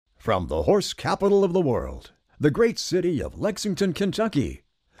From the horse capital of the world, the great city of Lexington, Kentucky,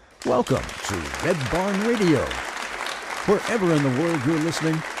 welcome to Red Barn Radio. Wherever in the world you're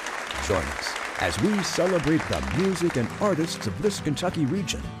listening, join us as we celebrate the music and artists of this Kentucky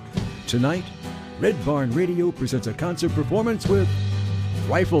region. Tonight, Red Barn Radio presents a concert performance with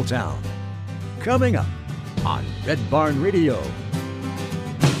Rifletown. Coming up on Red Barn Radio.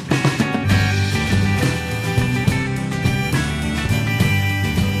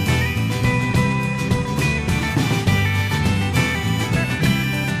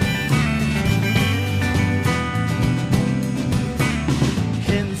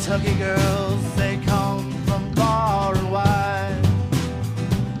 Kentucky girls, they come from far and wide.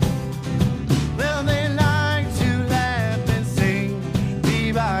 Well, they like to laugh and sing,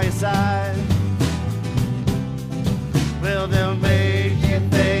 be by your side. Well, they'll make you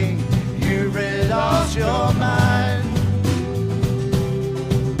think you've really lost your mind.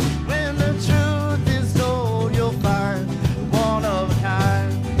 When the truth is told, you'll find one of a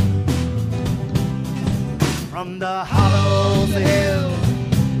kind. From the hollows of hills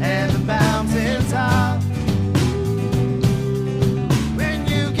and the mountain top, when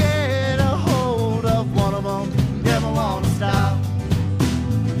you get a hold of one of them, you never want to stop.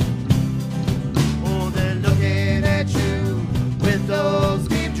 Oh, they're looking at you with those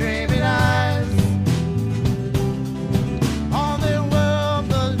deep dreaming eyes. All their world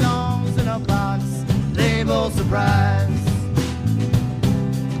belongs in a box labeled surprise.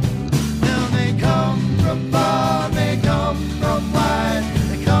 Now they come from far, they come from wide,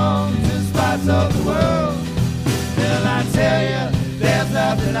 of the world. Well, I tell you, there's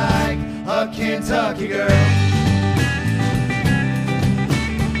nothing like a Kentucky girl.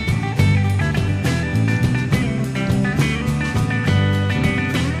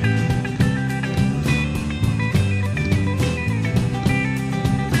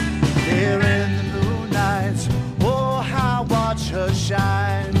 There in the moonlight, oh, how I watch her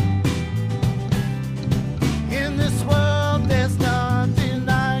shine. In this world, there's nothing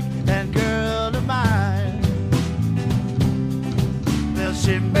like that girl of mine. Well,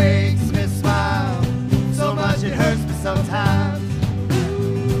 she makes me smile so much it hurts me sometimes.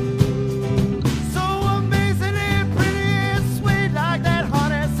 So amazingly pretty and sweet, like that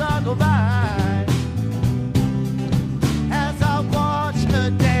honey sun go by. As I watch her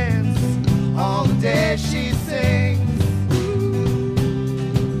dance all the day she sings,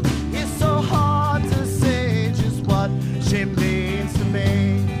 it's so hard to say just what she means to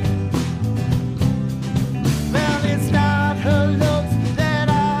me. Well, it's not her looks that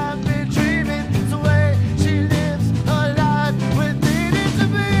I've been dreaming, it's the way she lives her life with meaning to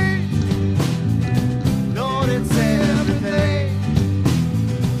me. Lord, it's everything.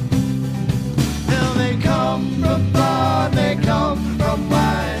 Well, they come from far, they come from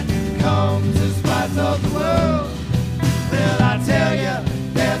wide, come to spots of the world. Well, I tell you,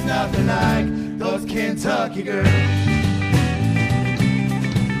 there's nothing like those Kentucky girls.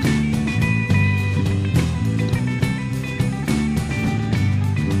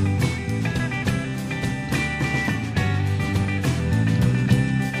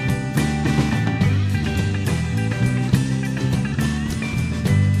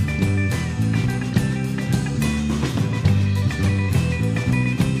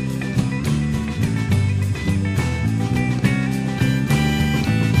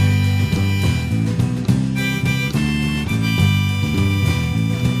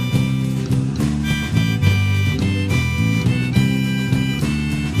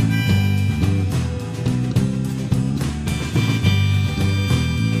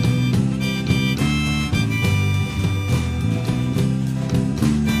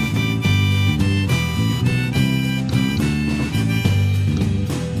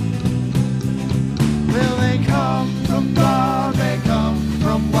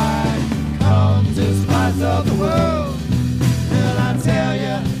 Of the world. Well, I tell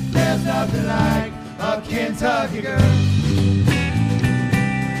you, there's nothing like a Kentucky girl.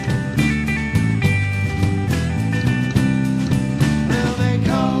 Well, they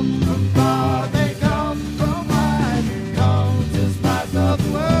come from far, they come from wide, come to spots of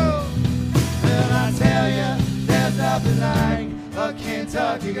the world. Well, I tell you, there's nothing like a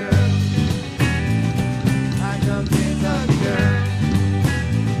Kentucky girl. Like a Kentucky girl.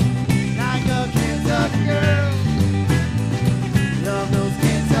 Like a Kentucky girl. Love those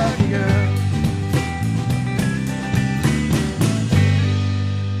Kentucky girls.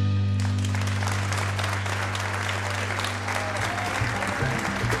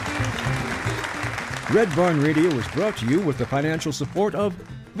 Red Barn Radio is brought to you with the financial support of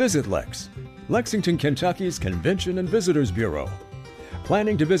Visit Lex, Lexington, Kentucky's Convention and Visitors Bureau.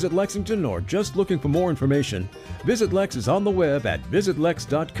 planning to visit Lexington or just looking for more information, Visit Lex is on the web at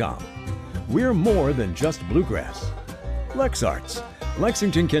visitlex.com. We're more than just bluegrass. Lex Arts,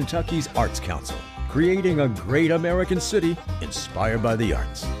 Lexington, Kentucky's Arts Council, creating a great American city inspired by the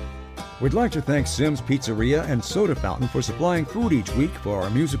arts. We'd like to thank Simms Pizzeria and Soda Fountain for supplying food each week for our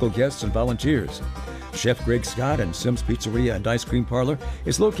musical guests and volunteers. Chef Greg Scott and Simms Pizzeria and Ice Cream Parlor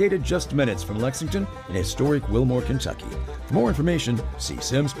is located just minutes from Lexington in historic Wilmore, Kentucky. For more information, see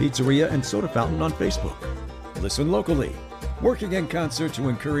Simms Pizzeria and Soda Fountain on Facebook. Listen locally, working in concert to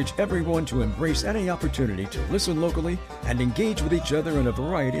encourage everyone to embrace any opportunity to listen locally and engage with each other in a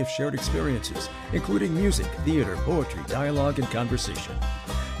variety of shared experiences, including music, theater, poetry, dialogue, and conversation.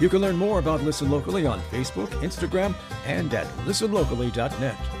 You can learn more about Listen Locally on Facebook, Instagram, and at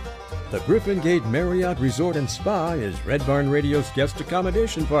listenlocally.net. The Griffin Gate Marriott Resort and Spa is Red Barn Radio's guest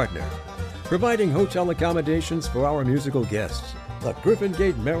accommodation partner, providing hotel accommodations for our musical guests. The Griffin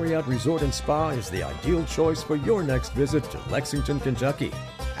Gate Marriott Resort and Spa is the ideal choice for your next visit to Lexington, Kentucky.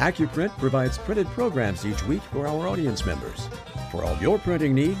 AccuPrint provides printed programs each week for our audience members. For all your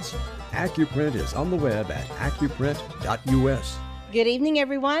printing needs, AccuPrint is on the web at accuprint.us. Good evening,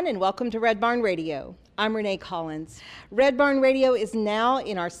 everyone, and welcome to Red Barn Radio. I'm Renee Collins. Red Barn Radio is now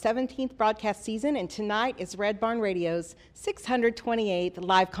in our 17th broadcast season, and tonight is Red Barn Radio's 628th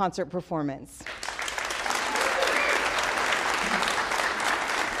live concert performance.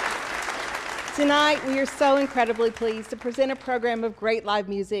 Tonight, we are so incredibly pleased to present a program of great live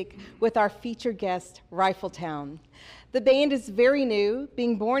music with our featured guest, Rifletown. The band is very new,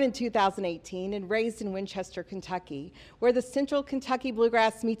 being born in 2018 and raised in Winchester, Kentucky, where the Central Kentucky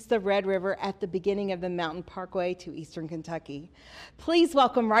Bluegrass meets the Red River at the beginning of the Mountain Parkway to Eastern Kentucky. Please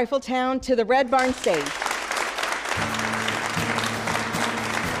welcome Rifletown to the Red Barn stage.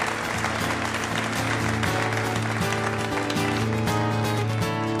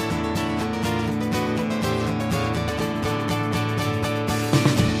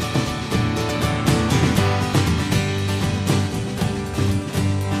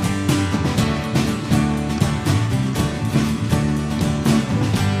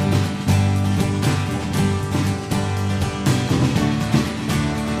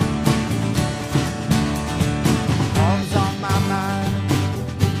 My mind.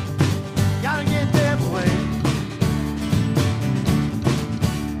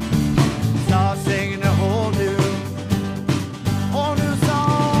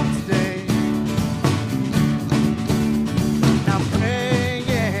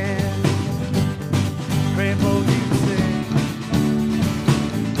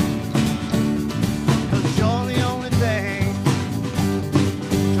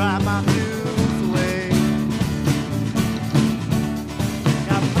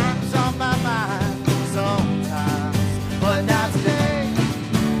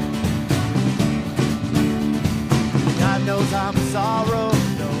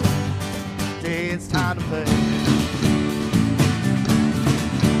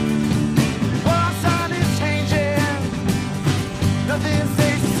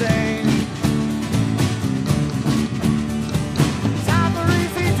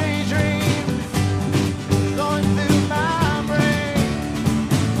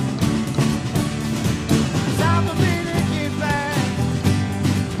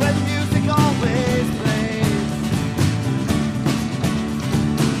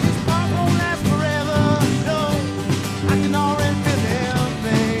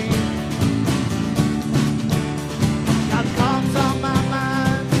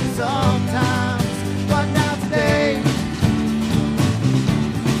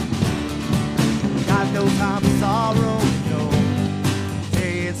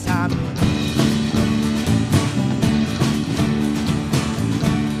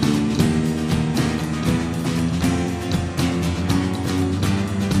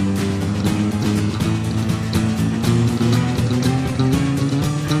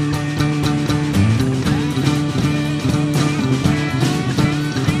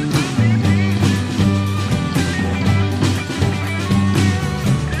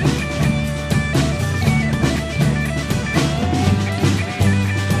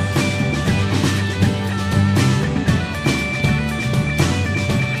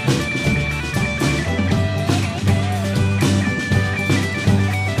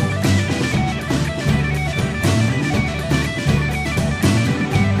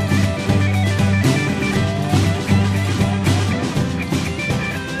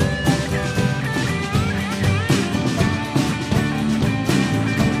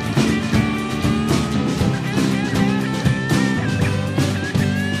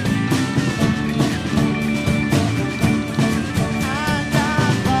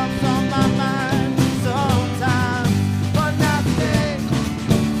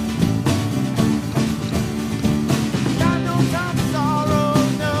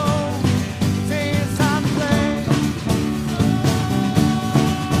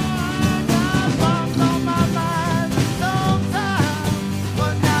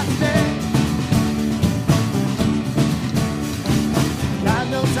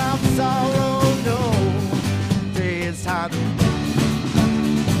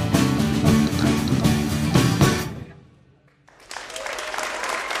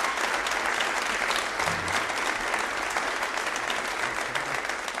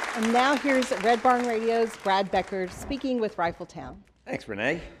 now here's Red Barn Radio's Brad Becker speaking with Rifletown. Thanks,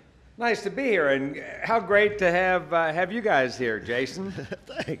 Renee. Nice to be here, and how great to have you guys here, Jason.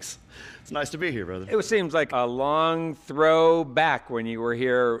 Thanks. It's nice to be here, brother. It seems like a long throw back when you were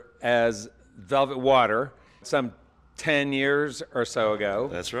here as Velvet Water, some 10 years or so ago.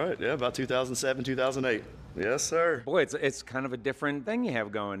 That's right. Yeah, about 2007, 2008. Yes, sir. Boy, it's kind of a different thing you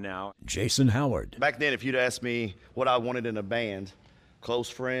have going now. Jason Howard. Back then, if you'd asked me what I wanted in a band, close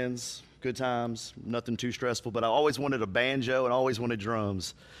friends, good times, nothing too stressful, but I always wanted a banjo and always wanted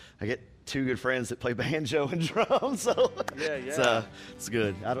drums. I get two good friends that play banjo and drums, so it's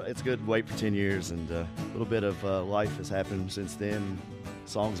good. It's good to wait for 10 years, and a little bit of life has happened since then.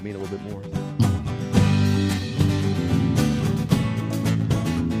 Songs mean a little bit more.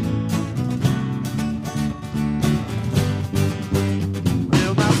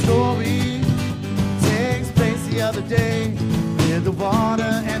 Well, my story takes place the other day, where the water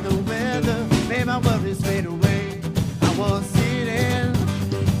and the weather made my worries fade away. I was sitting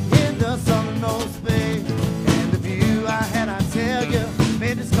in the southernmost bay, and the view I had, I tell you,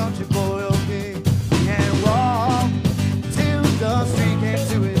 made this country boy okay. We had walked till the street came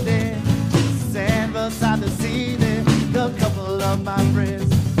to an end. Sand beside the sea, there a couple of my friends.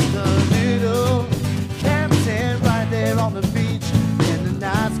 The little captain right there on the beach, and the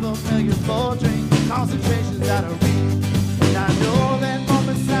nights familiar for drink, concentration's out of reach. And I know that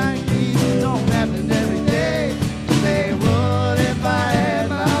moments like these don't happen every day. They would if I had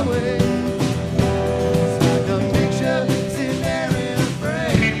my way. It's like a picture sitting there in a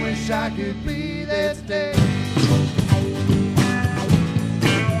frame. Wish I could be there today.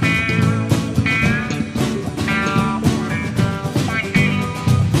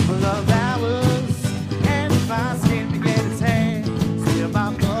 Full of hours and my skin began to tan. Still my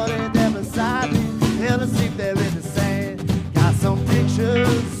buddy there beside me, held asleep there in the sand. Got some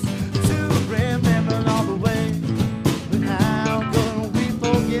pictures to remember all the way. But how could we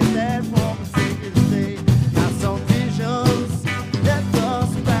forget that warm sacred day? Got some visions that the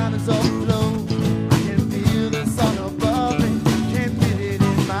surroundings overflow. I can feel the sun above me, can feel it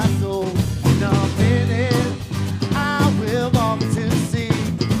in my soul. In a minute, I will walk to see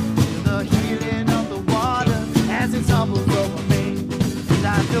the healing of the water as it tumbles over me. And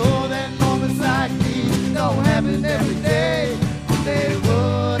I know that moments like these don't happen every day. They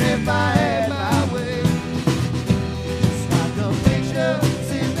would if I had my way. It's like a picture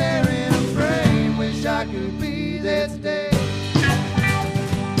sitting there in a frame. Wish I could be there today.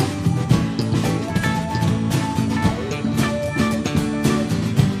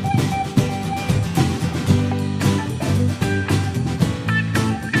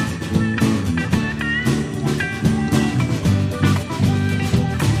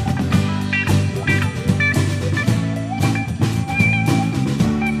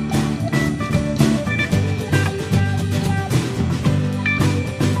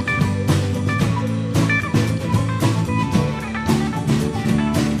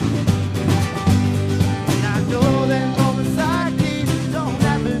 And I know that moments like these don't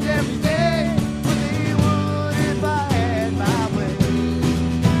happen every day, but they would if I had my way.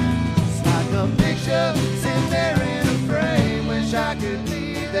 It's like a picture sitting there in a frame. Wish I could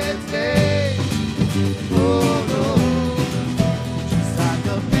be there today. Oh no, just like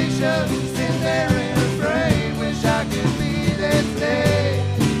a picture sitting there in a frame. Wish I could be there today.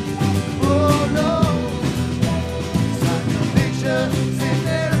 Oh no, just like a picture sitting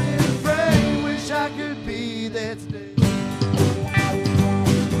there in a frame. Wish I could be there today.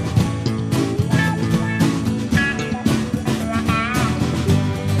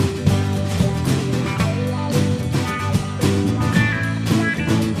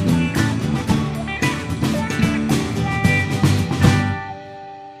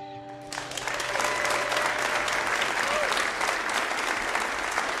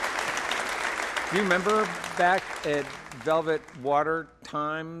 Do you remember back at Velvet Water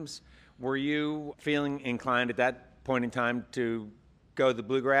times, were you feeling inclined at that point in time to go the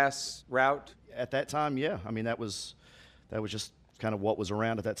bluegrass route? At that time, yeah. I mean, that was just kind of what was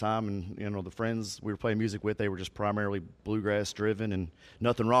around at that time, and the friends we were playing music with, they were just primarily bluegrass driven, and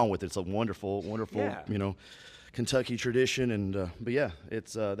nothing wrong with it. It's a wonderful, Yeah. Kentucky tradition, and but yeah,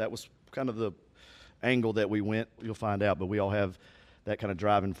 it's that was kind of the angle that we went. You'll find out, but we all have that kind of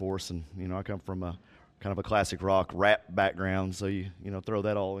driving force, and I come from a kind of a classic rock rap background, so you throw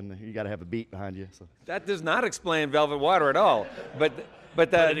that all in there. You got to have a beat behind you. So That does not explain Velvet Water at all, but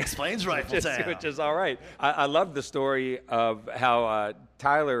it explains Rifletown. which is all right. I love the story of how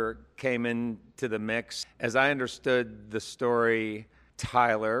Tyler came into the mix. As I understood the story,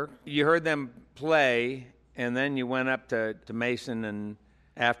 Tyler, you heard them play, and then you went up to Mason and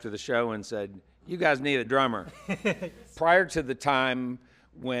after the show and said, "You guys need a drummer." Prior to the time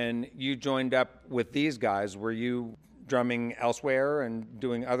when you joined up with these guys, were you drumming elsewhere and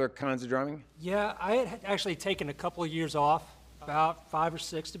doing other kinds of drumming? Yeah, I had actually taken a couple of years off, about 5 or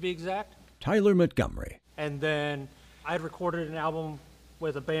 6 to be exact. Tyler Montgomery. And then I had recorded an album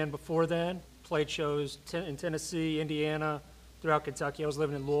with a band before then, played shows in Tennessee, Indiana, throughout Kentucky. I was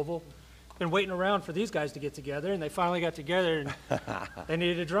living in Louisville. Been waiting around for these guys to get together, and they finally got together, and they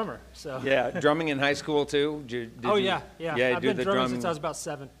needed a drummer. So Yeah, drumming in high school too? yeah. Yeah, I've been drumming since I was about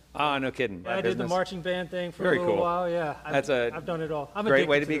 7. Oh, no kidding. Yeah, I did the marching band thing for Very a little cool. while. Yeah, I've done it all. I'm great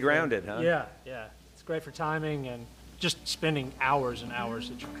way to addicted be the thing. grounded, huh? Yeah. It's great for timing and just spending hours and hours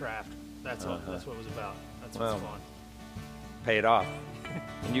at your craft. That's all. That's what it was about. That's what's Well. fun. Paid off.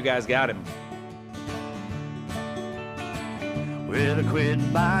 And you guys got him. Well, I quit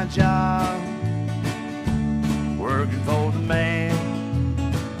my job, working for the man,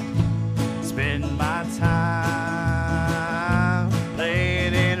 spending my time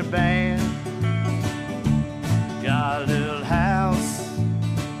playing in a band. Got a little house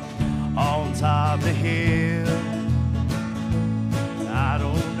on top of the hill. I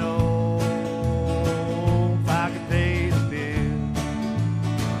don't know if I could pay the bill.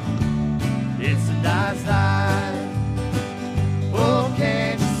 It's a nice life. Oh,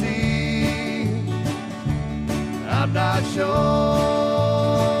 can't you see? I'm not sure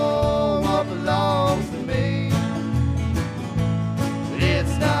what belongs to me. But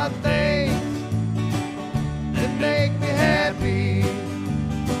it's not things that make me happy.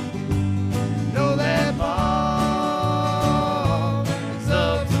 Know that all is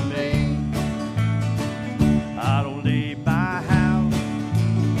up to me. I don't leave my house.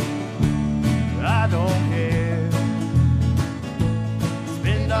 I don't care.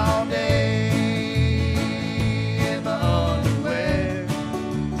 Spend all day in my underwear.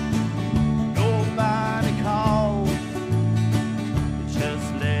 Nobody calls,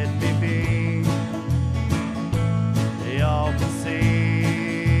 just let me be. They all can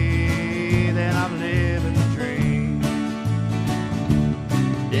see that I'm living the dream.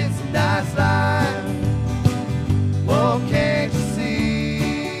 It's a nice life. Whoa, can't you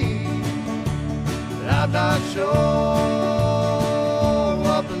see? But I'm not sure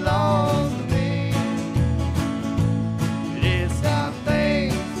what belongs to me. But it's not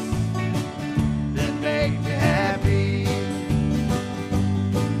things that make me happy.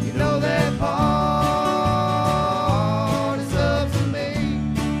 You know that part is up to me.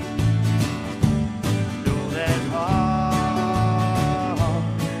 You know that part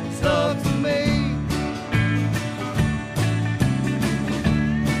is up to me.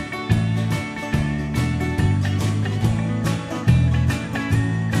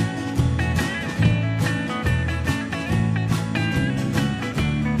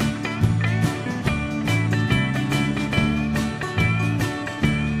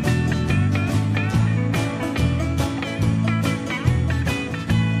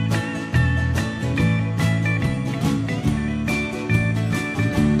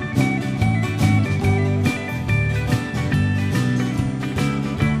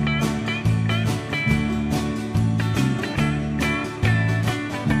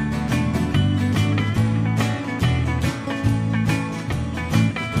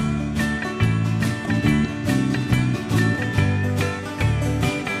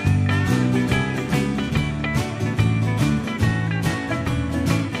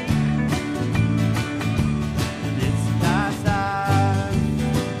 It's a nice life.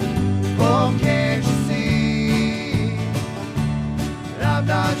 Oh, can't you see? That I'm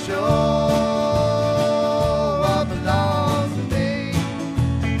not sure what belongs to me.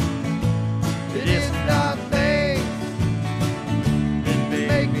 It is not things that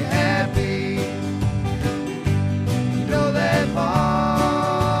make me happy. You know that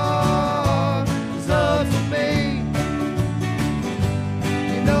part is up to me.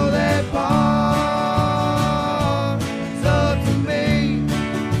 You know that part is up to me.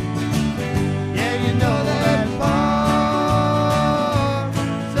 Yeah, you know that part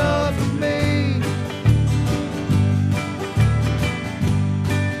is up to me.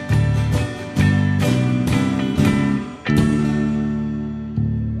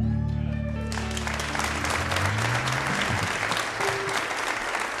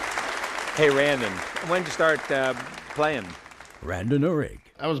 Hey, Randon, when did you start playing? Randon Uhrig.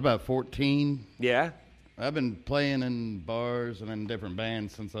 I was about 14. Yeah? I've been playing in bars and in different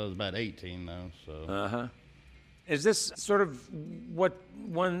bands since I was about 18, though. So Uh-huh. Is this sort of what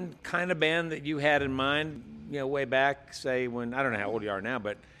one kind of band that you had in mind, way back, say when, I don't know how old you are now,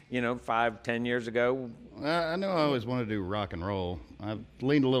 but, 5, 10 years ago? I know I always wanted to do rock and roll. I've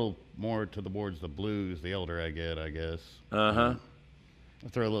leaned a little more towards the blues the older I get, I guess. Uh-huh. I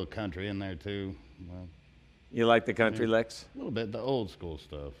throw a little country in there, too. You like the country licks? A little bit, the old school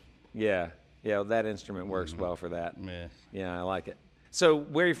stuff. Yeah. Yeah, well, that instrument works well for that. Yeah. Yeah, I like it. So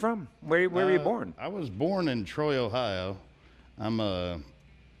where are you from? Where were you born? I was born in Troy, Ohio. I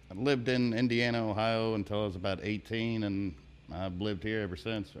lived in Indiana, Ohio until I was about 18, and I've lived here ever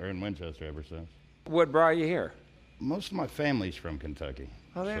since, or in Winchester ever since. What brought you here? Most of my family's from Kentucky.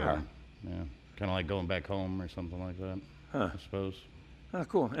 Oh, they are? Yeah, kind of like going back home or something like that, I suppose. Oh,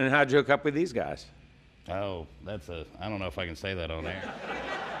 cool. And how'd you hook up with these guys? Oh, I don't know if I can say that on air.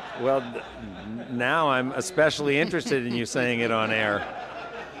 Well, now I'm especially interested in you saying it on air.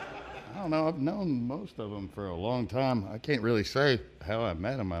 I don't know. I've known most of them for a long time. I can't really say how I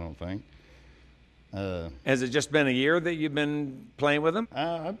met them, I don't think. Has it just been a year that you've been playing with them?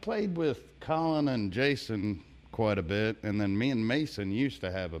 I played with Colin and Jason quite a bit, and then me and Mason used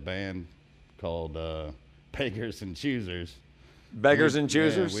to have a band called Beggars and Choosers. Beggars and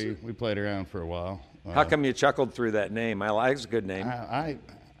Choosers? Yeah, we played around for a while. How come you chuckled through that name? I like it's a good name.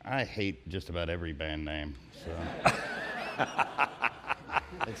 I hate just about every band name, so.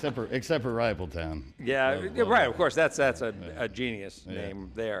 except for Rifletown. Yeah, right. Of course, that's a genius name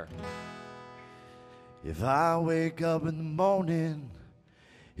there. If I wake up in the morning,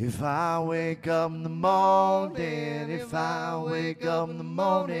 if I wake up in the morning, if I wake up in the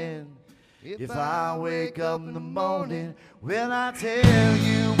morning, if I wake up in the morning, will I tell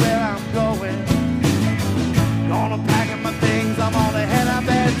you where I'm going? Gonna pack up my things, I'm gonna head out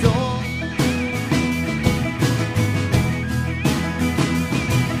that door.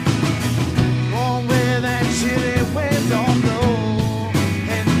 Going where that chilly wind don't blow,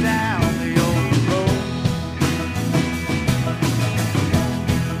 heading down the old road.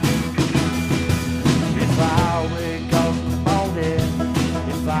 If I wake up in the morning,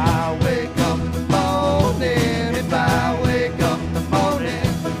 if I wake up in the morning, if I wake up in the morning,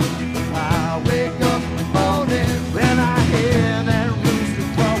 if I wake up in the morning, when I hear that rooster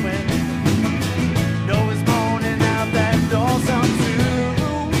crowing,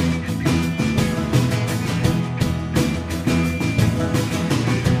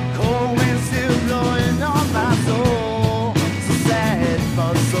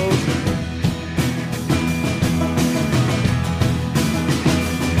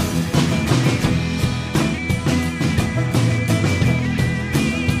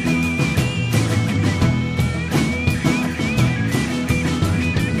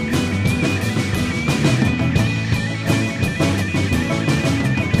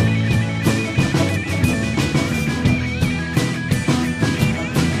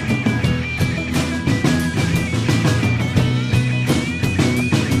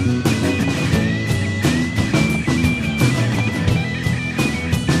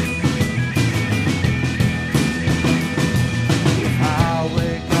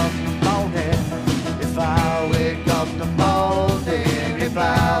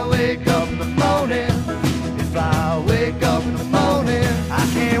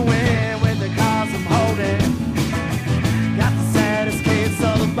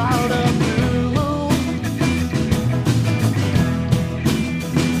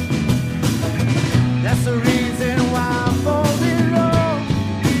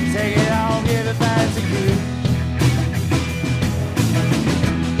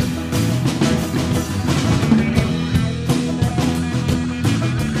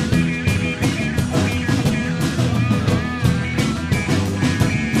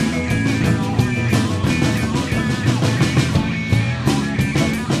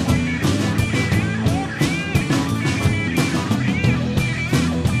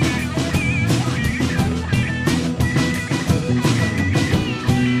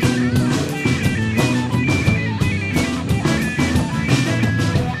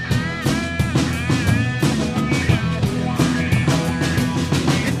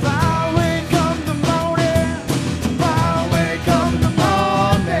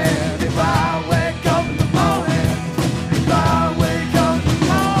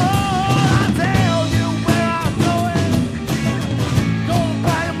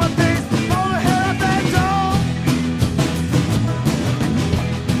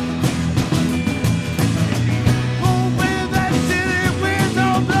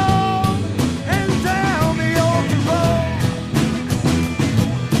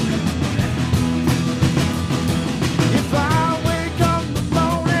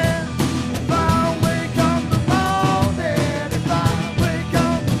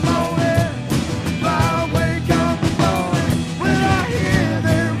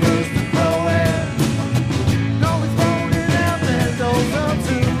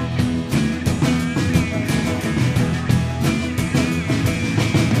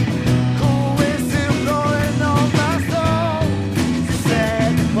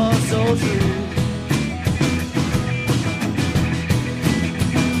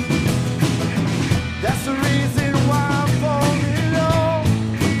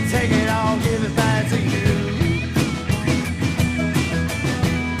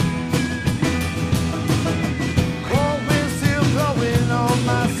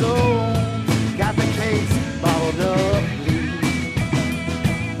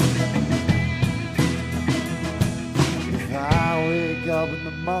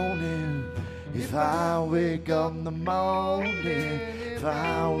 morning, if I wake up in the morning, if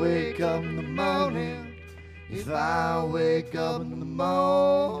I wake up in the morning, if I wake up in the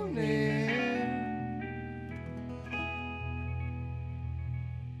morning.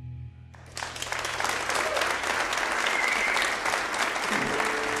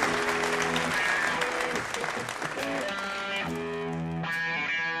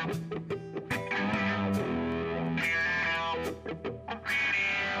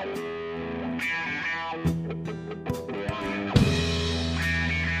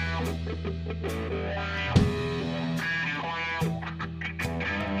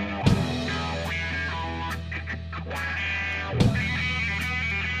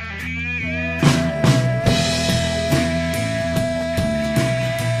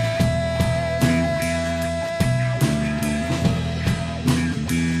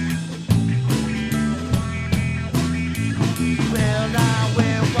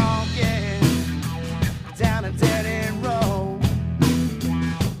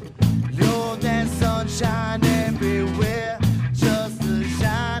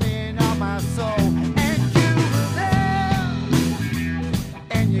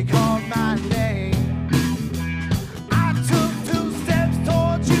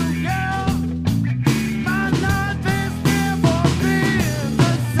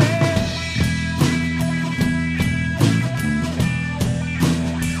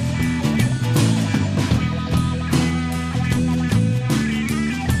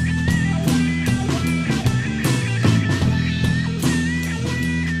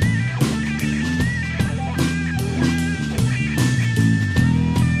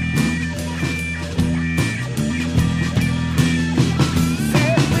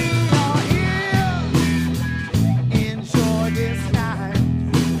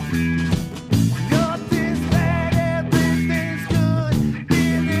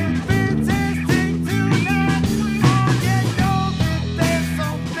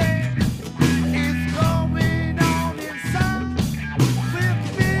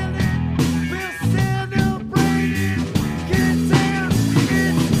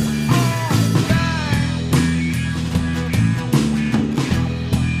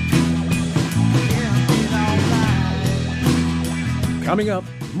 Coming up,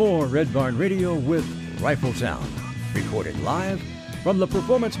 more Red Barn Radio with Rifletown, recorded live from the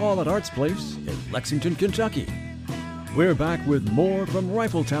Performance Hall at Arts Place in Lexington, Kentucky. We're back with more from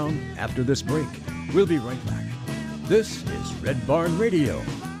Rifletown after this break. We'll be right back. This is Red Barn Radio.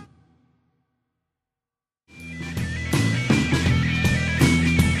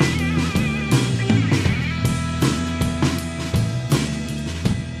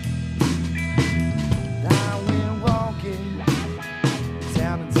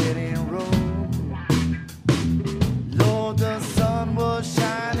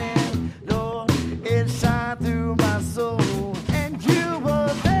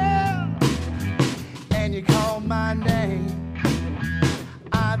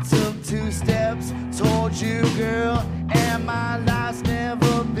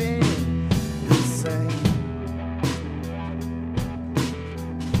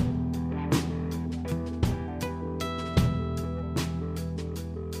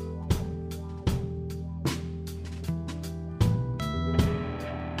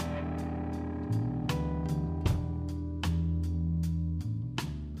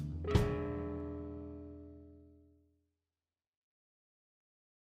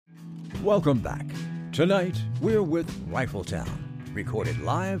 Welcome back. Tonight, we're with Rifletown, recorded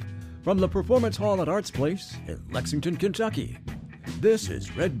live from the Performance Hall at Arts Place in Lexington, Kentucky. This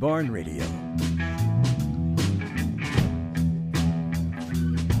is Red Barn Radio.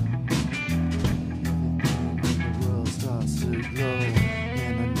 The world starts to glow,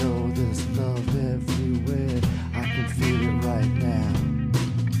 and I know there's love everywhere. I can feel it right now.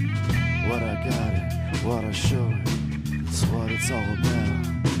 What I got it, what I show it, it's what it's all about.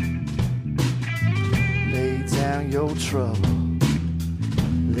 Lay down your trouble,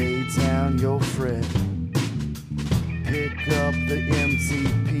 lay down your fret. Pick up the empty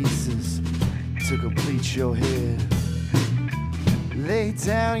pieces to complete your head. Lay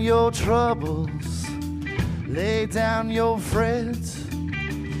down your troubles, lay down your frets.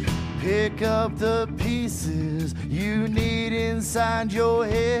 Pick up the pieces you need inside your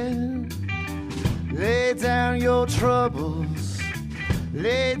head. Lay down your troubles,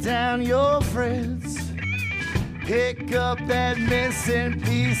 lay down your frets. Pick up that missing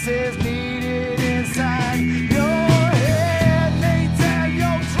pieces needed inside your head. Lay down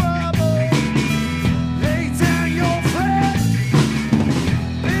your trouble, lay down your frets.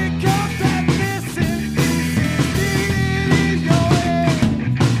 Pick up that missing pieces needed in your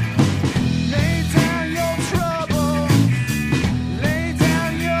head.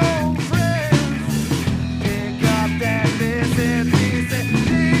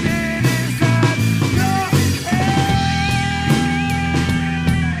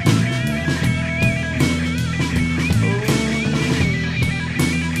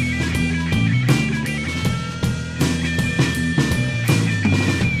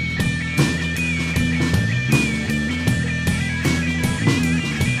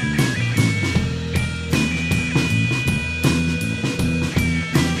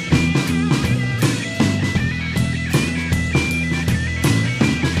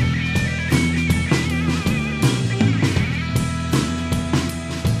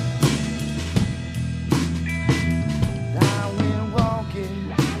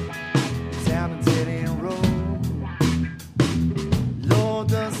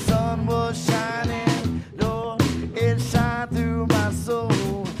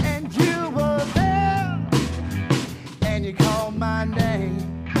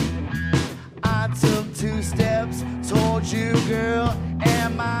 girl,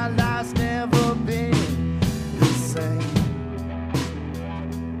 and my life's never been the same.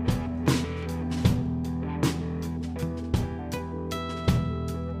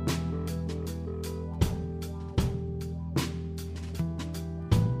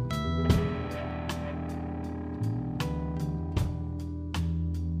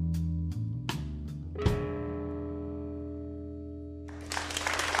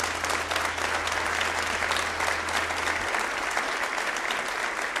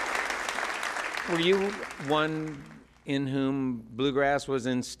 Were you one in whom bluegrass was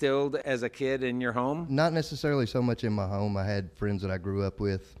instilled as a kid in your home? Not necessarily so much in my home. I had friends that I grew up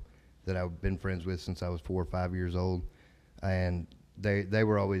with that I've been friends with since I was 4 or 5 years old, and they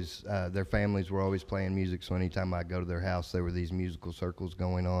were always, their families were always playing music, so anytime I'd go to their house, there were these musical circles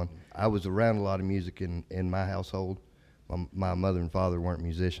going on. I was around a lot of music in my household. My mother and father weren't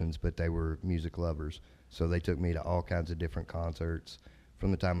musicians, but they were music lovers, so they took me to all kinds of different concerts from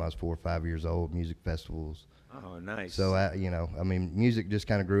the time I was 4 or 5 years old, music festivals. Oh, nice. So, music just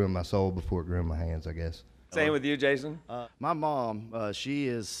kind of grew in my soul before it grew in my hands, I guess. Same with you, Jason? My mom, she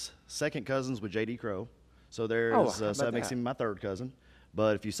is second cousins with J.D. Crowe. So there's, so that makes him my third cousin.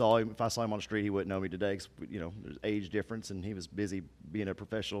 But if I saw him on the street, he wouldn't know me today because, there's age difference, and he was busy being a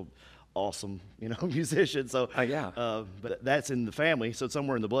professional, awesome, musician. So, but that's in the family, so it's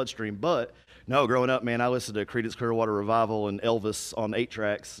somewhere in the bloodstream. But no, growing up, man, I listened to Creedence Clearwater Revival and Elvis on 8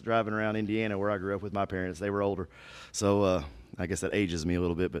 tracks driving around Indiana where I grew up with my parents. They were older. So, I guess that ages me a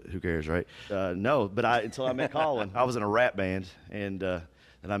little bit, but who cares, right? No, but until I met Colin, I was in a rap band, and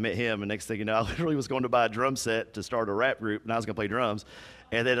I met him, and next thing you know, I literally was going to buy a drum set to start a rap group, and I was going to play drums.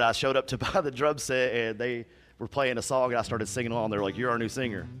 And then I showed up to buy the drum set, and they were playing a song, and I started singing along. They're like, "You're our new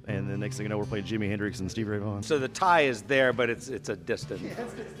singer." And the next thing you know, we're playing Jimi Hendrix and Stevie Ray Vaughan. So the tie is there, but it's a distant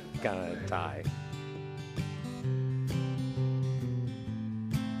kind of tie.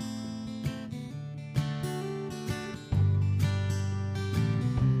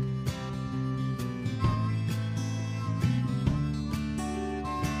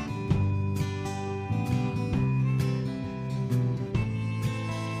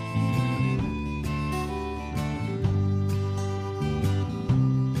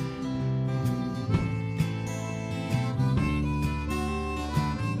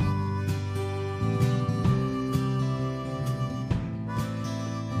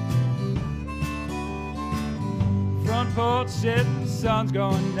 Porch sitting, sun's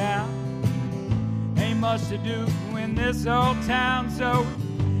going down. Ain't much to do in this old town, so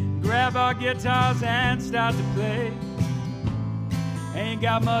we grab our guitars and start to play. Ain't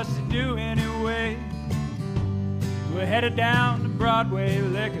got much to do anyway. We're headed down to Broadway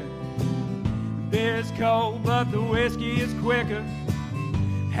Liquor. Beer's cold, but the whiskey is quicker.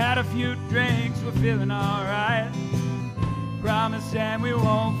 Had a few drinks, we're feeling alright. Promise and we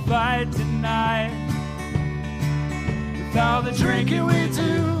won't fight tonight. With all the drinking we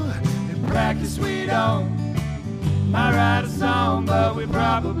do, in practice we don't. Might write a song, but we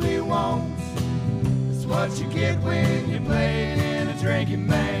probably won't. That's what you get when you're playing in a drinking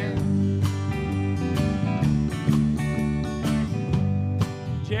band.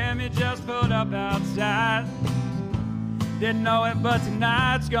 Jimmy just pulled up outside. Didn't know it, but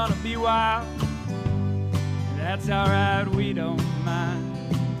tonight's gonna be wild. That's alright, we don't mind.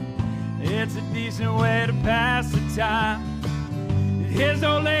 It's a decent way to pass the time. His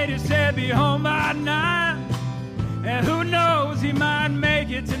old lady said be home by 9. And who knows, he might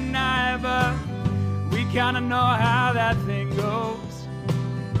make it tonight. But we kinda know how that thing goes.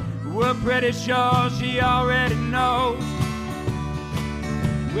 We're pretty sure she already knows.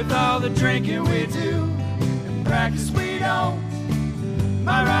 With all the drinking we do, in practice we don't.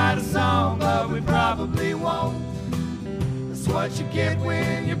 Might write a song, but we probably won't. That's what you get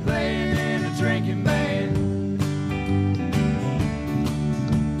when you're playing in a drinking band.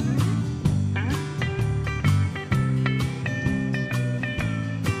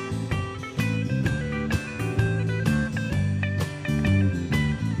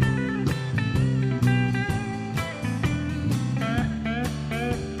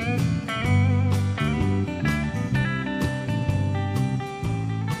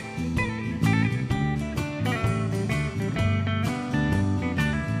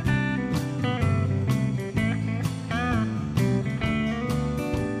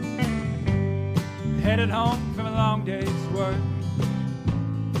 Headed home from a long day's work,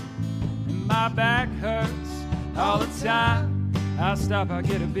 and my back hurts all the time. I'll stop, I'll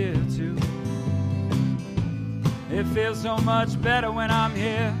get a beer too. It feels so much better when I'm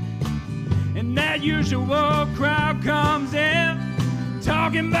here, and that usual crowd comes in,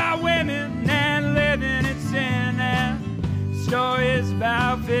 talking about women and living in sin. And stories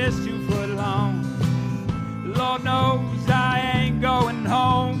about fish 2 foot long. Lord knows I ain't going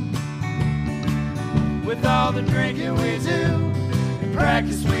home. With all the drinking we do and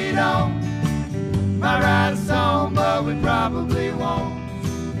practice we don't. Might write a song, but we probably won't.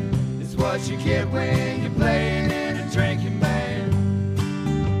 It's what you get when you're playing in a drinking band.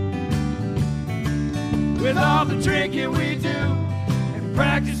 With all the drinking we do and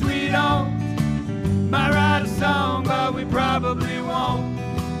practice we don't. Might write a song, but we probably won't.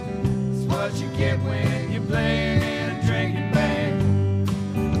 It's what you get when you're playing in a drinking band.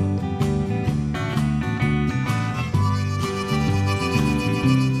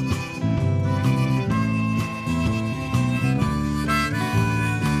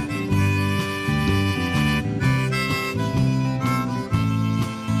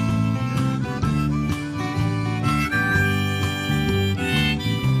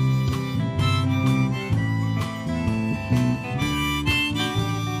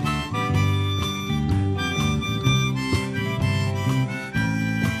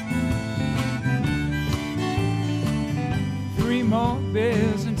 3 more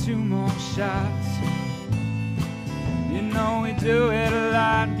beers and 2 more shots. You know we do it a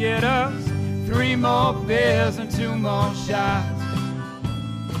lot. Get us 3 more beers and 2 more shots.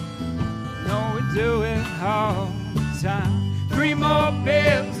 You know we do it all the time. 3 more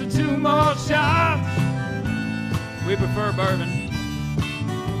beers and 2 more shots. We prefer bourbon.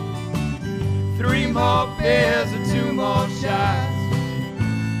 3 more beers and 2 more shots.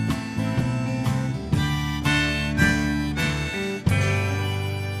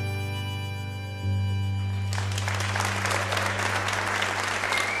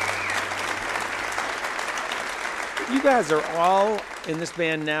 You guys are all in this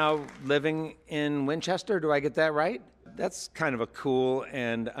band now living in Winchester. Do I get that right? That's kind of a cool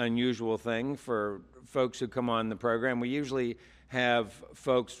and unusual thing for folks who come on the program. We usually have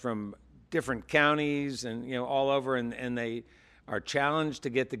folks from different counties and all over, and they are challenged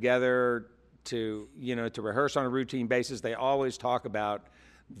to get together to rehearse on a routine basis. They always talk about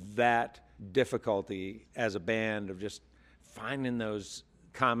that difficulty as a band of just finding those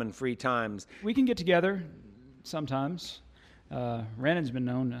common free times. We can get together sometimes. Rannon's been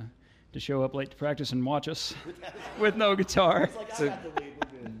known to show up late to practice and watch us with no guitar. So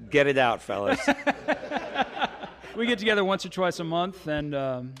get it out, fellas. We get together once or twice a month, and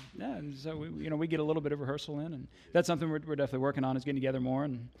so we get a little bit of rehearsal in, and that's something we're definitely working on, is getting together more.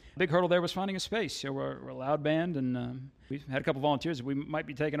 And big hurdle there was finding a space. We're a loud band, and we've had a couple volunteers that we might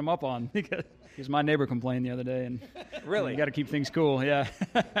be taking them up on because my neighbor complained the other day, and really, you got to keep things cool. Yeah.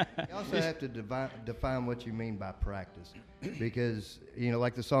 You also have to define what you mean by practice, because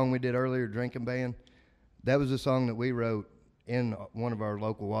like the song we did earlier, Drinking Band, that was a song that we wrote in one of our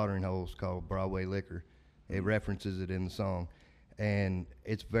local watering holes called Broadway Liquor. It references it in the song, and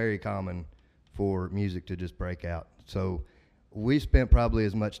it's very common for music to just break out. So we spent probably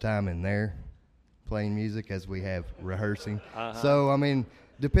as much time in there playing music as we have rehearsing. So,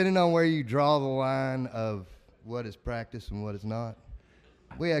 depending on where you draw the line of what is practice and what is not,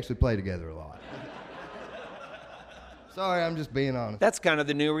 we actually play together a lot. Sorry, I'm just being honest. That's kind of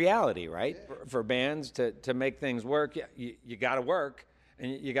the new reality, right? For bands to make things work, you got to work.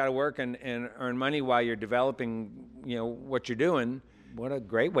 And you got to work and earn money while you're developing, what you're doing. What a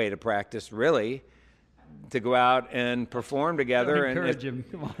great way to practice, really, to go out and perform together. Don't encourage him.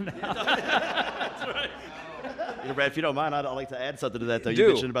 Come on now. That's right. Brad, if you don't mind, I'd like to add something to that, though. You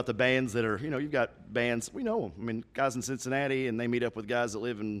mentioned about the bands that are, you've got bands, we know them. Guys in Cincinnati, and they meet up with guys that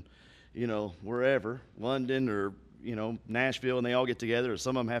live in, wherever, London or, Nashville, and they all get together. Or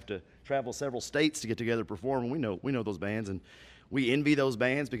some of them have to travel several states to get together and perform, and we know those bands. And we envy those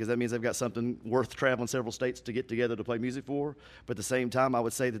bands because that means they've got something worth traveling several states to get together to play music for. But at the same time, I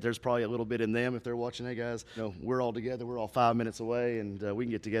would say that there's probably a little bit in them if they're watching, hey guys, we're all together, we're all 5 minutes away, and we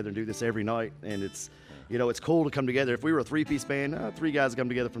can get together and do this every night. And it's, it's cool to come together. If we were a 3-piece band, 3 guys come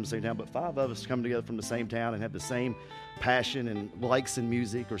together from the same town, but 5 of us come together from the same town and have the same passion and likes in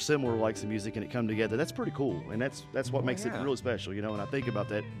music or similar likes in music, and it come together. That's pretty cool, and that's what makes it really special, And I think about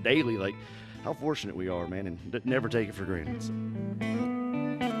that daily, like how fortunate we are, man, and never take it for granted. So.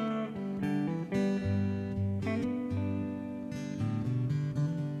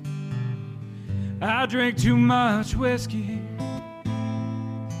 I drink too much whiskey.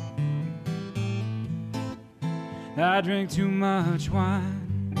 I drink too much wine.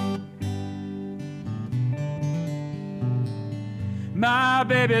 My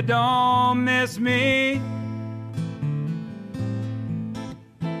baby don't miss me,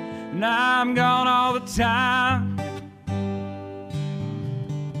 and I'm gone all the time.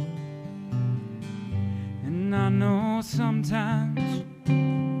 And I know sometimes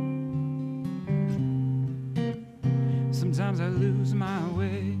I lose my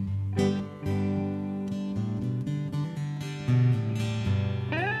way.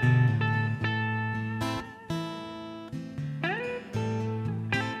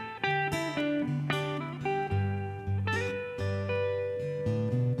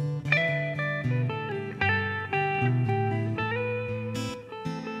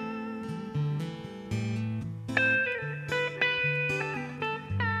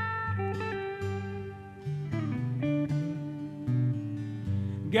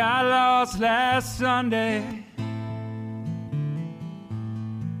 Got lost last Sunday.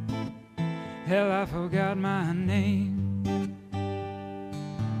 Hell, I forgot my name.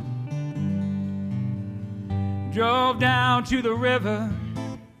 Drove down to the river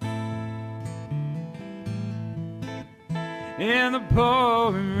in the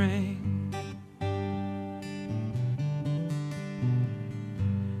pouring rain.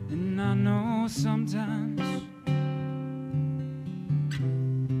 And I know sometimes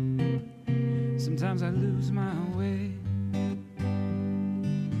I lose my way.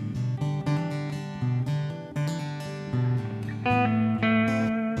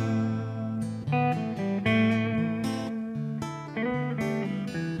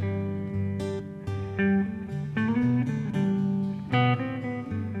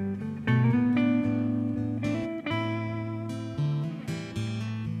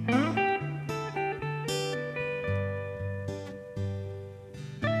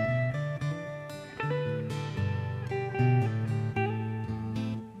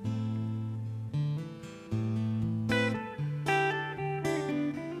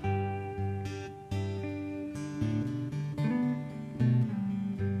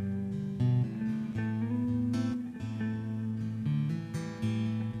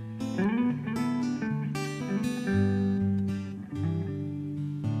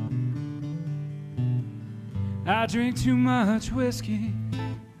 I drink too much whiskey,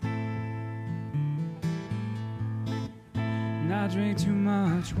 and I drink too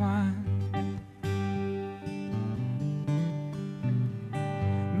much wine.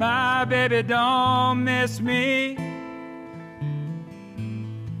 My baby don't miss me,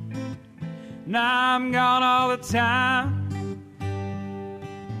 and I'm gone all the time.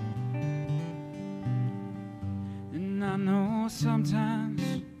 And I know sometimes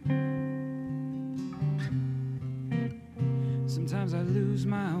I lose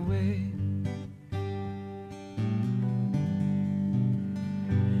my way.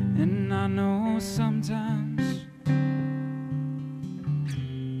 And I know sometimes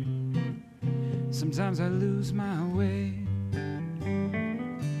I lose my way.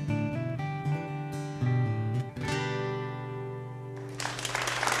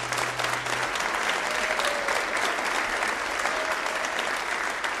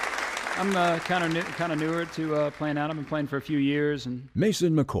 I'm kind of newer to playing out. I've been playing for a few years, and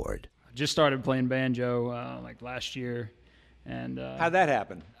Mason McCord. Just started playing banjo like last year, and how'd that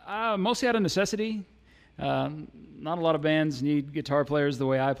happen? Mostly out of necessity. Not a lot of bands need guitar players the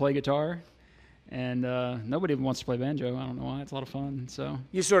way I play guitar, and nobody wants to play banjo. I don't know why. It's a lot of fun. So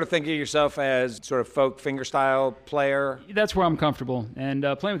you sort of think of yourself as sort of folk fingerstyle player. That's where I'm comfortable, and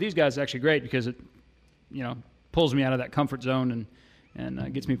playing with these guys is actually great because it, pulls me out of that comfort zone and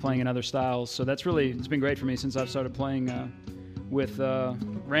gets me playing in other styles. So it's been great for me since I've started playing with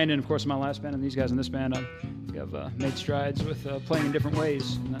Randon, of course, in my last band, and these guys in this band. I've made strides with playing in different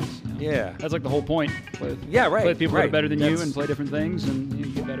ways. And that's like the whole point. Play with people that are better than you and play different things, and you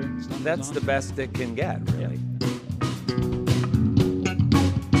get better. That's the best it can get, really.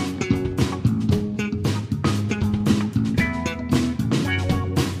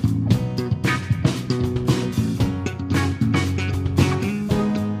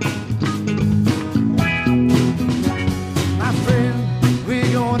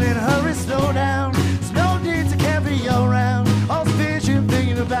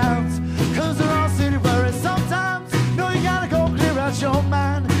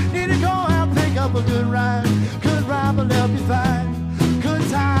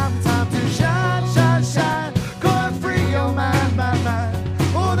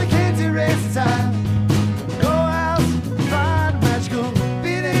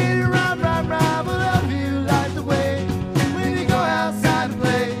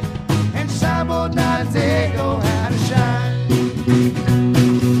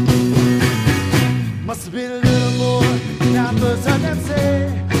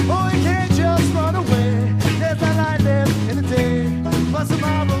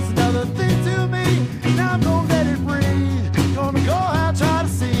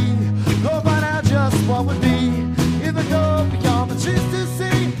 What would be if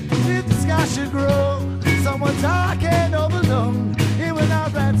should grow. Someone dark and overlooked. It will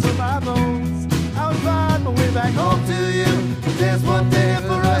not ransom my bones. I'll find my way back home to you. There's one thing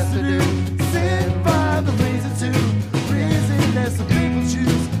for us to do. Sit by the reason to. Reason that some people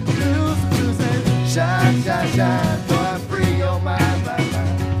choose. Lose and shine, shine, shine. Go and free your mind, mind.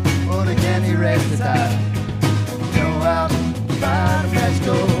 Oh, they can't erase the time. Go out, find a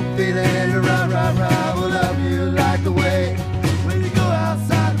magical feeling in the rah, rah, rah. Will love you like the way when you go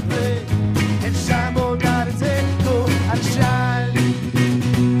outside to play and shine more bright and take go out and shine.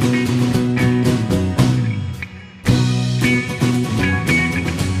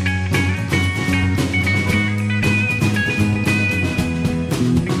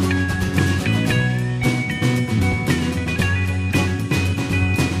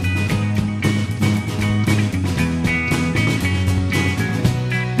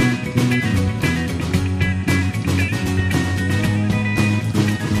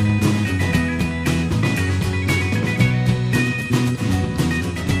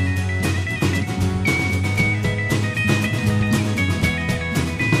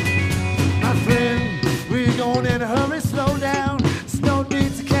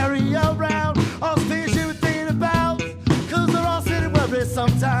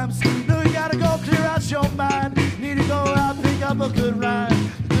 Sometimes, no, you gotta go clear out your mind. Need to go out, pick up a good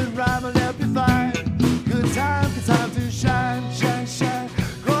rhyme. Good rhyme will help you find good time to shine, shine, shine.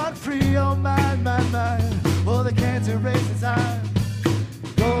 Go out, free your mind, mind, mind. Oh, they can't erase the time.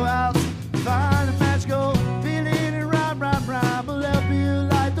 Go out, find a magical feeling and rhyme, rhyme, rhyme. Will help you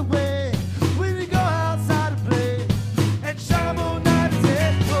light the way when you go outside to play and shine all night and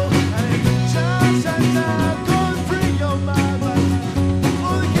take go. Shine, shine, shine. Go and free your mind.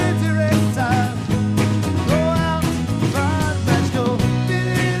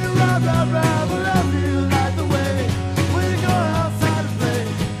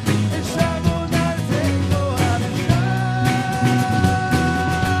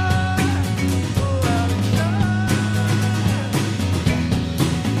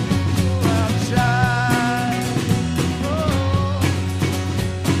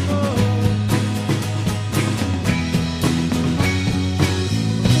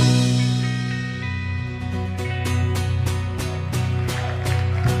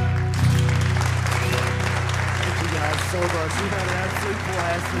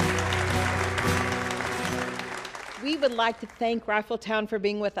 We would like to thank Rifletown for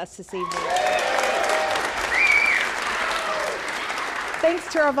being with us this evening.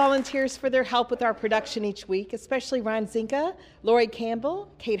 Thanks to our volunteers for their help with our production each week, especially Ryan Zinka, Lori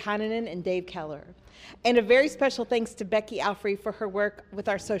Campbell, Kate Heinonen, and Dave Keller. And a very special thanks to Becky Alfrey for her work with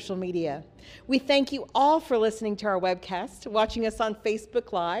our social media. We thank you all for listening to our webcast, watching us on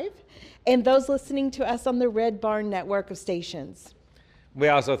Facebook Live, and those listening to us on the Red Barn network of stations. We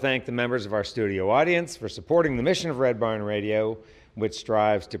also thank the members of our studio audience for supporting the mission of Red Barn Radio, which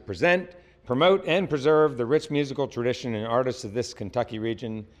strives to present, promote, and preserve the rich musical tradition and artists of this Kentucky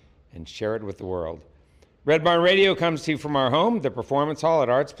region and share it with the world. Red Barn Radio comes to you from our home, the Performance Hall at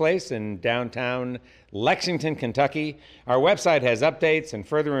Arts Place in downtown Lexington, Kentucky. Our website has updates and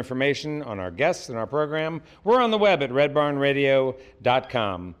further information on our guests and our program. We're on the web at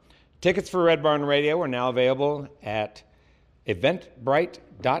redbarnradio.com. Tickets for Red Barn Radio are now available at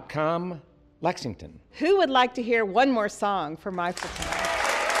eventbrite.com, Lexington. Who would like to hear one more song from Rifletown?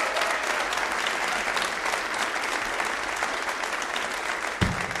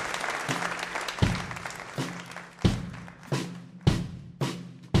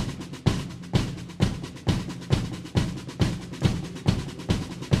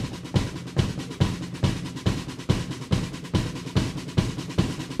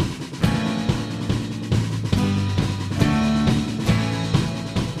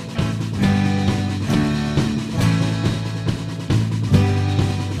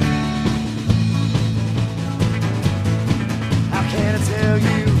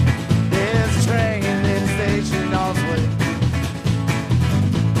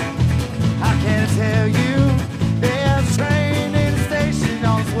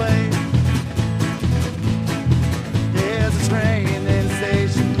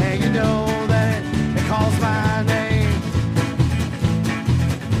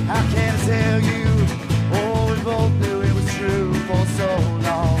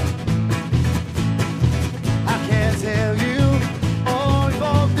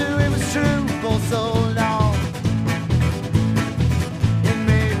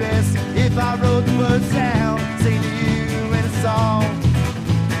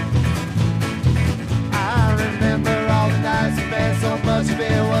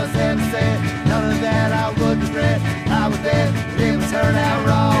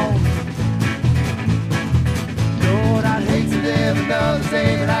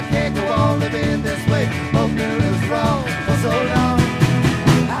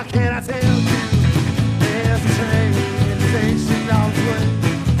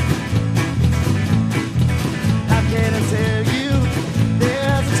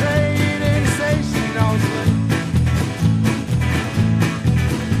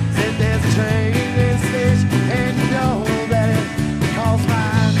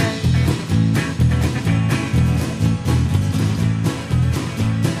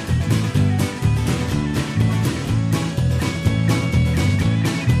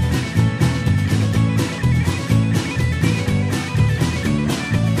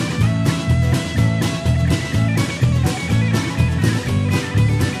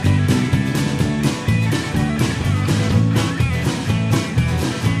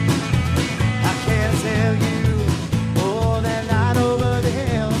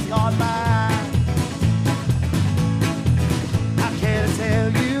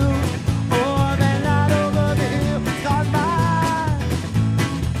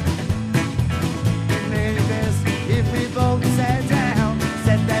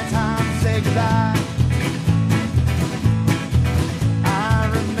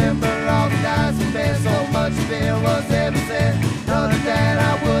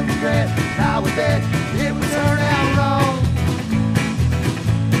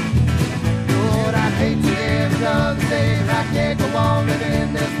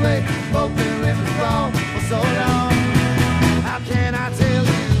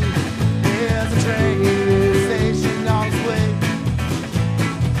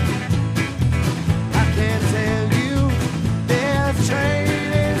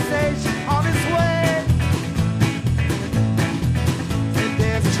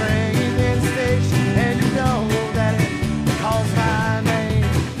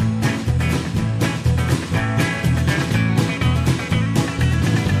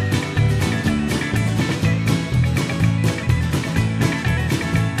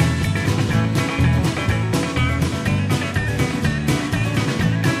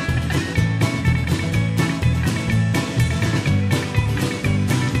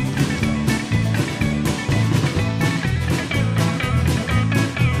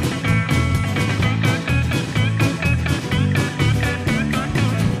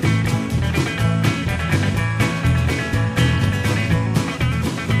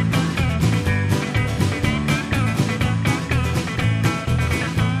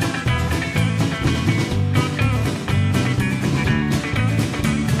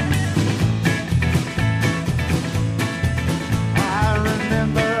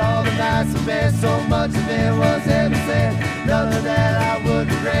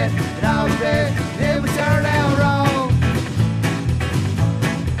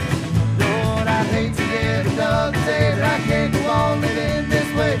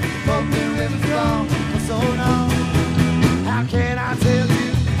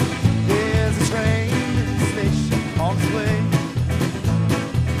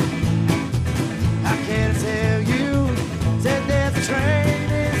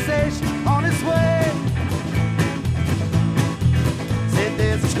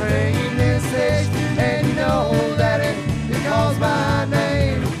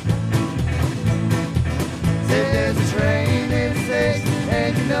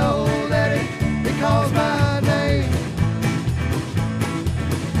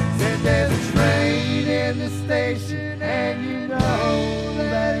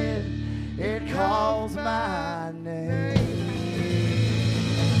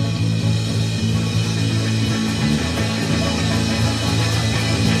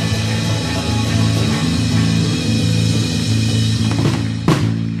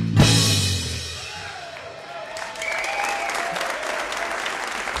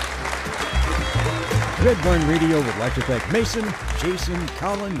 Red Barn Radio would like to thank Mason, Jason,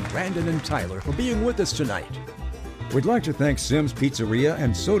 Colin, Brandon, and Tyler for being with us tonight. We'd like to thank Sim's Pizzeria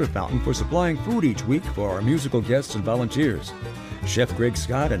and Soda Fountain for supplying food each week for our musical guests and volunteers. Chef Greg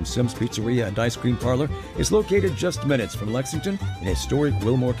Scott and Sim's Pizzeria and Ice Cream Parlor is located just minutes from Lexington in historic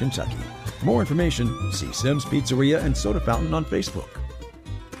Wilmore, Kentucky. For more information, see Sim's Pizzeria and Soda Fountain on Facebook.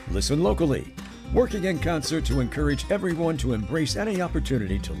 Listen locally. Working in concert to encourage everyone to embrace any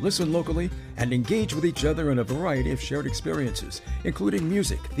opportunity to listen locally and engage with each other in a variety of shared experiences, including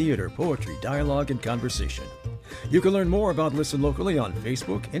music, theater, poetry, dialogue, and conversation. You can learn more about Listen Locally on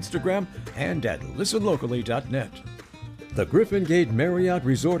Facebook, Instagram, and at listenlocally.net. The Griffin Gate Marriott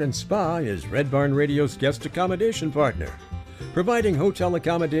Resort and Spa is Red Barn Radio's guest accommodation partner, providing hotel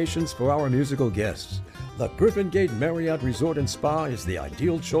accommodations for our musical guests. The Griffin Gate Marriott Resort and Spa is the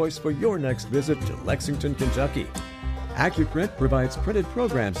ideal choice for your next visit to Lexington, Kentucky. AccuPrint provides printed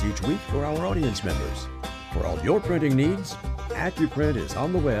programs each week for our audience members. For all your printing needs, AccuPrint is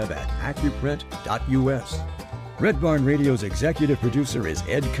on the web at accuprint.us. Red Barn Radio's executive producer is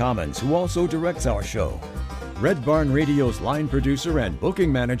Ed Commons, who also directs our show. Red Barn Radio's line producer and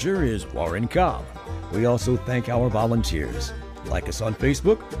booking manager is Warren Cobb. We also thank our volunteers. Like us on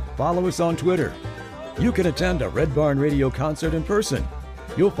Facebook, follow us on Twitter. You can attend a Red Barn Radio concert in person.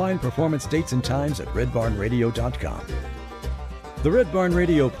 You'll find performance dates and times at redbarnradio.com. The Red Barn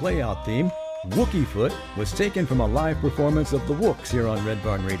Radio playout theme, Wookie Foot, was taken from a live performance of the Wooks here on Red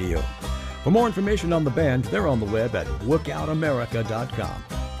Barn Radio. For more information on the band, they're on the web at wookoutamerica.com.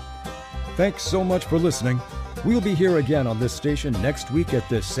 Thanks so much for listening. We'll be here again on this station next week at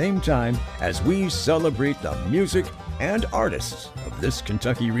this same time as we celebrate the music and artists of this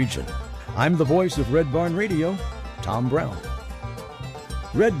Kentucky region. I'm the voice of Red Barn Radio, Tom Brown.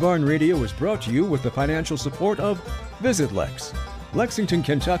 Red Barn Radio is brought to you with the financial support of Visit Lex, Lexington,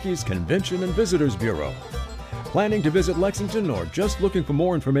 Kentucky's Convention and Visitors Bureau. Planning to visit Lexington or just looking for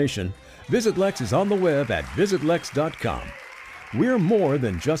more information, Visit Lex is on the web at visitlex.com. We're more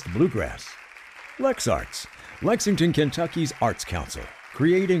than just bluegrass. Lex Arts, Lexington, Kentucky's Arts Council,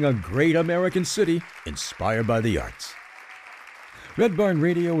 creating a great American city inspired by the arts. Red Barn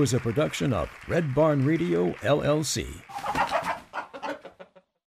Radio is a production of Red Barn Radio, LLC.